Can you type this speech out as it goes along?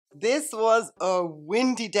This was a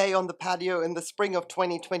windy day on the patio in the spring of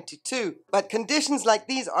 2022, but conditions like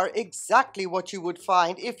these are exactly what you would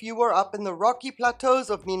find if you were up in the rocky plateaus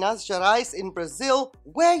of Minas Gerais in Brazil,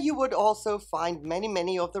 where you would also find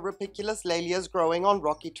many of the Rupicolous Laelias growing on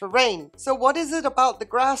rocky terrain. So what is it about the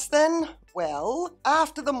grass then? Well,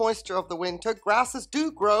 after the moisture of the winter, grasses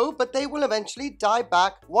do grow, but they will eventually die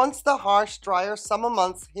back once the harsh, drier summer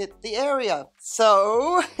months hit the area.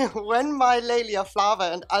 So, when my Laelia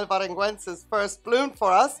flava and alvarenguensis first bloomed for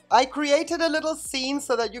us, I created a little scene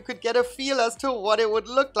so that you could get a feel as to what it would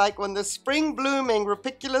look like when the spring blooming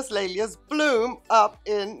Rupicolous Laelias bloom up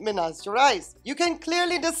in Minas Gerais. You can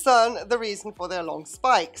clearly discern the reason for their long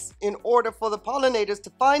spikes. In order for the pollinators to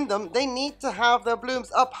find them, they need to have their blooms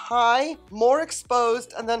up high, more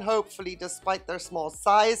exposed, and then hopefully, despite their small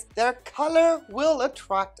size, their color will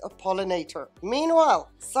attract a pollinator.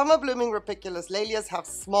 Meanwhile, summer blooming Rupicolous Laelias have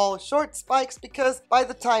small, short spikes because by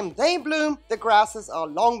the time they bloom, the grasses are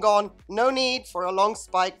long gone, no need for a long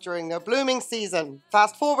spike during their blooming season.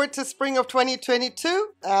 Fast forward to spring of 2022,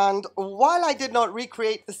 and while I did not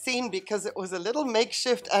recreate the scene because it was a little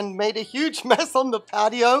makeshift and made a huge mess on the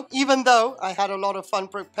patio, even though I had a lot of fun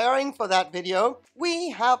preparing for that video,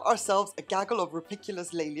 we have ourselves a gaggle of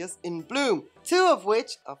Rupicolous Laelias in bloom, two of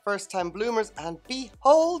which are first-time bloomers, and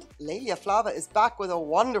behold, Laelia flava is back with a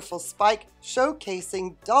wonderful spike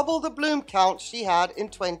showcasing double the bloom count she had in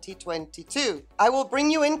 2022. I will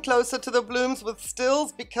bring you in closer to the blooms with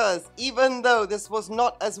stills because even though this was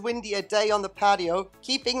not as windy a day on the patio,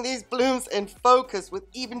 keeping these blooms in focus with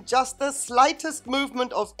even just the slightest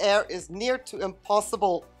movement of air is near to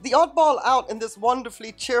impossible. The oddball out in this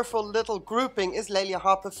wonderfully cheerful little grouping is Laelia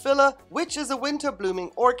harpophylla, which is a winter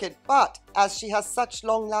blooming orchid, but as she has such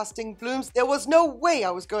long-lasting blooms, there was no way I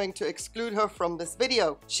was going to exclude her from this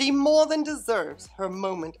video. She more than deserves her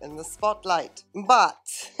moment in the spotlight.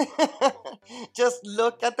 But just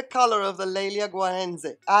look at the color of the Laelia guaense.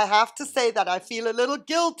 I have to say that I feel a little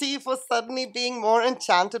guilty for suddenly being more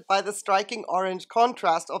enchanted by the striking orange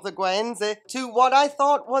contrast of the guaense to what I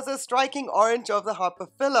thought was a striking orange of the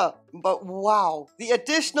harpophylla. But wow, the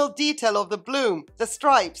additional detail of the bloom, the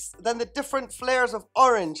stripes, then the different flares of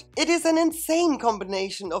orange. It is an insane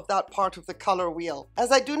combination of that part of the color wheel.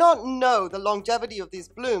 As I do not know the longevity of these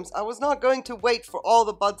blooms, I was not going to wait for all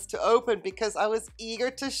the buds to open because I was eager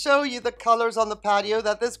to show you the colors on the patio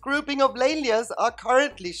that this grouping of Laelias are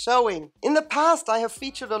currently showing. In the past, I have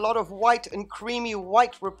featured a lot of white and creamy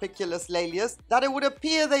white Rupicolous Laelias that it would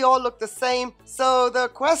appear they all look the same. So the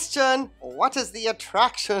question, what is the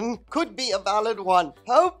attraction, could be a valid one.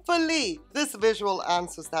 Hopefully, this visual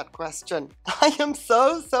answers that question. I am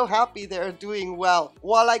so happy they're doing well.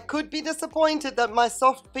 While I could be disappointed that my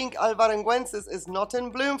soft pink alvarenguensis is not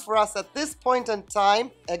in bloom for us at this point in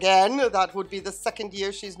time, again, that would be the second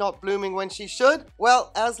year she's not blooming when she should,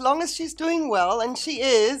 well, as long as she's doing well, and she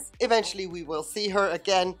is, eventually we will see her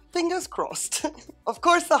again, fingers crossed. Of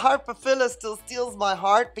course, the harpophylla still steals my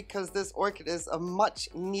heart because this orchid is a much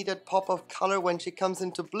needed pop of color when she comes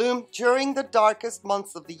into bloom during the darkest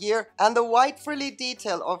months of the year, and the white frilly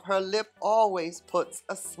detail of her lip always puts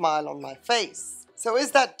a smile on my face. So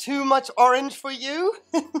is that too much orange for you?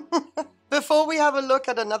 Before we have a look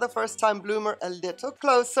at another first-time bloomer a little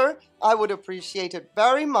closer, I would appreciate it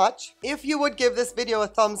very much if you would give this video a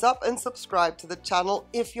thumbs up and subscribe to the channel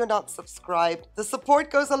if you're not subscribed. The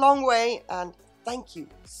support goes a long way, and thank you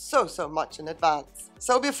so much in advance.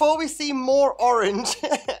 So before we see more orange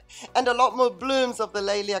and a lot more blooms of the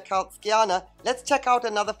Laelia Kautzkiana, let's check out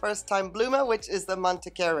another first-time bloomer, which is the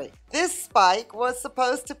mantiqueirae. This spike was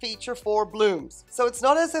supposed to feature 4 blooms, so it's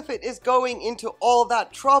not as if it is going into all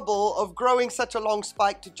that trouble of growing such a long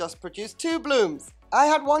spike to just produce 2 blooms. I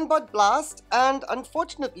had one bud blast and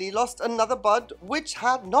unfortunately lost another bud which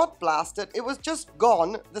had not blasted. It was just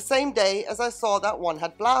gone the same day as I saw that one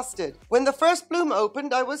had blasted. When the first bloom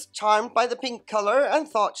opened, I was charmed by the pink color and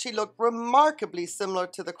thought she looked remarkably similar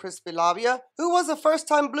to the crispilabia, who was a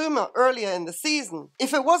first-time bloomer earlier in the season.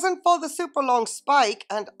 If it wasn't for the super long spike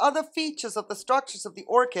and other features of the structures of the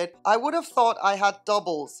orchid, I would have thought I had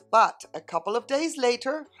doubles. But a couple of days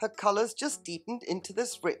later, her colors just deepened into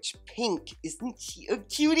this rich pink. Isn't she a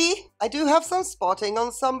cutie? I do have some spotting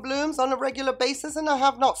on some blooms on a regular basis, and I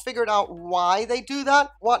have not figured out why they do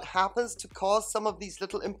that, what happens to cause some of these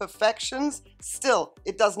little imperfections. Still,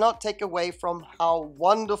 it does not take away from how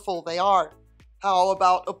wonderful they are. How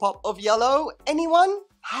about a pop of yellow? Anyone?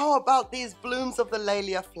 How about these blooms of the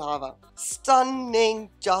Laelia flava?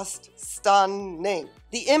 Stunning, just stunning.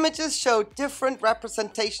 The images show different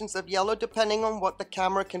representations of yellow depending on what the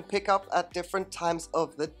camera can pick up at different times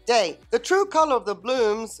of the day. The true color of the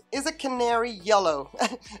blooms is a canary yellow,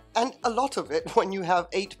 and a lot of it when you have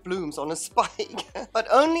 8 blooms on a spike. But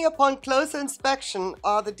only upon closer inspection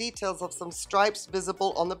are the details of some stripes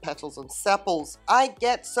visible on the petals and sepals. I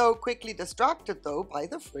get so quickly distracted though by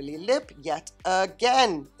the frilly lip yet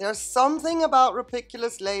again. There's something about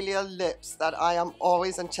Rupicolous Laelias lips that I am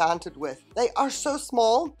always enchanted with. They are so small,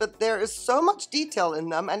 but there is so much detail in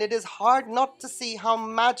them, and it is hard not to see how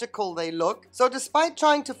magical they look. So despite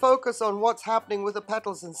trying to focus on what's happening with the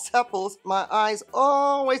petals and sepals, my eyes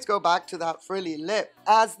always go back to that frilly lip.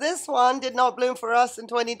 As this one did not bloom for us in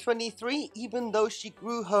 2023, even though she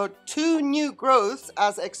grew her 2 new growths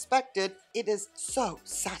as expected, it is so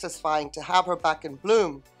satisfying to have her back in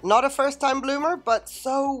bloom. Not a first-time bloomer, but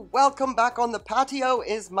so welcome back on the patio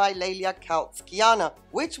is my Laelia Kaltzkiana,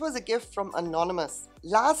 which was a gift from Anonymous.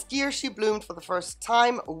 Last year she bloomed for the first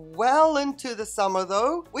time, well into the summer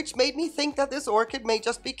though, which made me think that this orchid may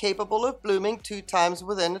just be capable of blooming 2 times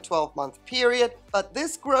within a 12-month period. But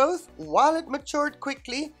this growth, while it matured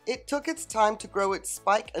quickly, it took its time to grow its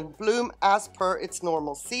spike and bloom as per its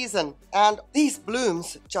normal season. And these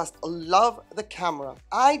blooms just love the camera.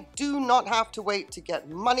 I do not have to wait to get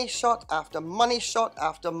money shot after money shot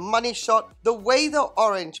after money shot. The way the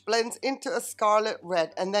orange blends into a scarlet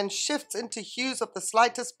red and then shifts into hues of the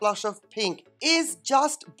slightest blush of pink is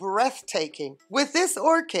just breathtaking. With this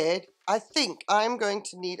orchid, I think I'm going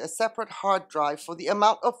to need a separate hard drive for the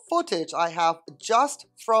amount of footage I have just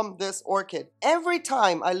from this orchid. Every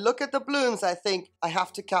time I look at the blooms, I think I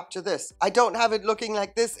have to capture this. I don't have it looking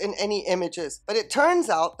like this in any images, but it turns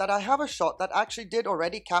out that I have a shot that actually did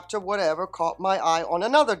already capture whatever caught my eye on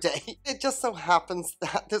another day. It just so happens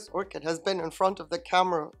that this orchid has been in front of the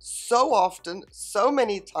camera so often, so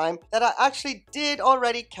many times, that I actually did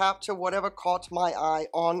already capture whatever caught my eye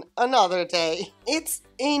on another day. It's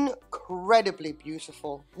incredibly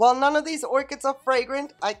beautiful. While none of these orchids are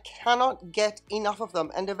fragrant, I cannot get enough of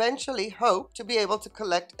them and eventually hope to be able to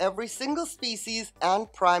collect every single species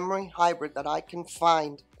and primary hybrid that I can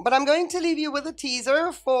find. But I'm going to leave you with a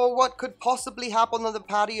teaser for what could possibly happen on the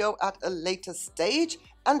patio at a later stage,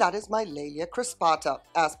 and that is my Laelia crispata,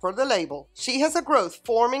 as per the label. She has a growth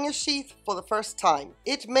forming a sheath for the first time.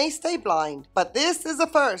 It may stay blind, but this is a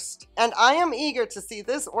first, and I am eager to see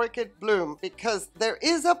this orchid bloom because there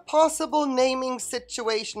is a possible naming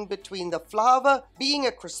situation between the flava being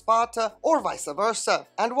a crispata or vice versa.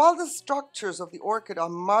 And while the structures of the orchid are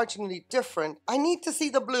marginally different, I need to see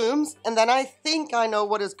the blooms, and then I think I know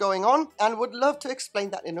what is going on and would love to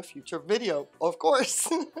explain that in a future video, of course.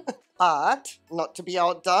 But, not to be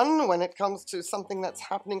outdone when it comes to something that's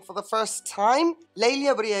happening for the first time,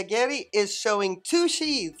 Laelia brigheri is showing 2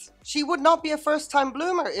 sheaths. She would not be a first-time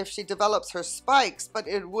bloomer if she develops her spikes, but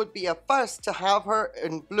it would be a first to have her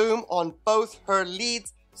in bloom on both her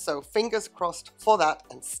leads. So fingers crossed for that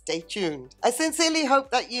and stay tuned. I sincerely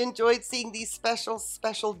hope that you enjoyed seeing these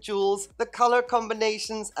special jewels, the color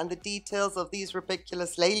combinations and the details of these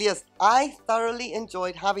Rupicolous Laelias. I thoroughly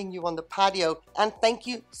enjoyed having you on the patio and thank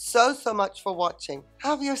you so much for watching.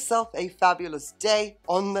 Have yourself a fabulous day,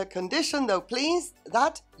 on the condition though please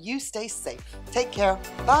that you stay safe. Take care.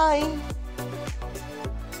 Bye.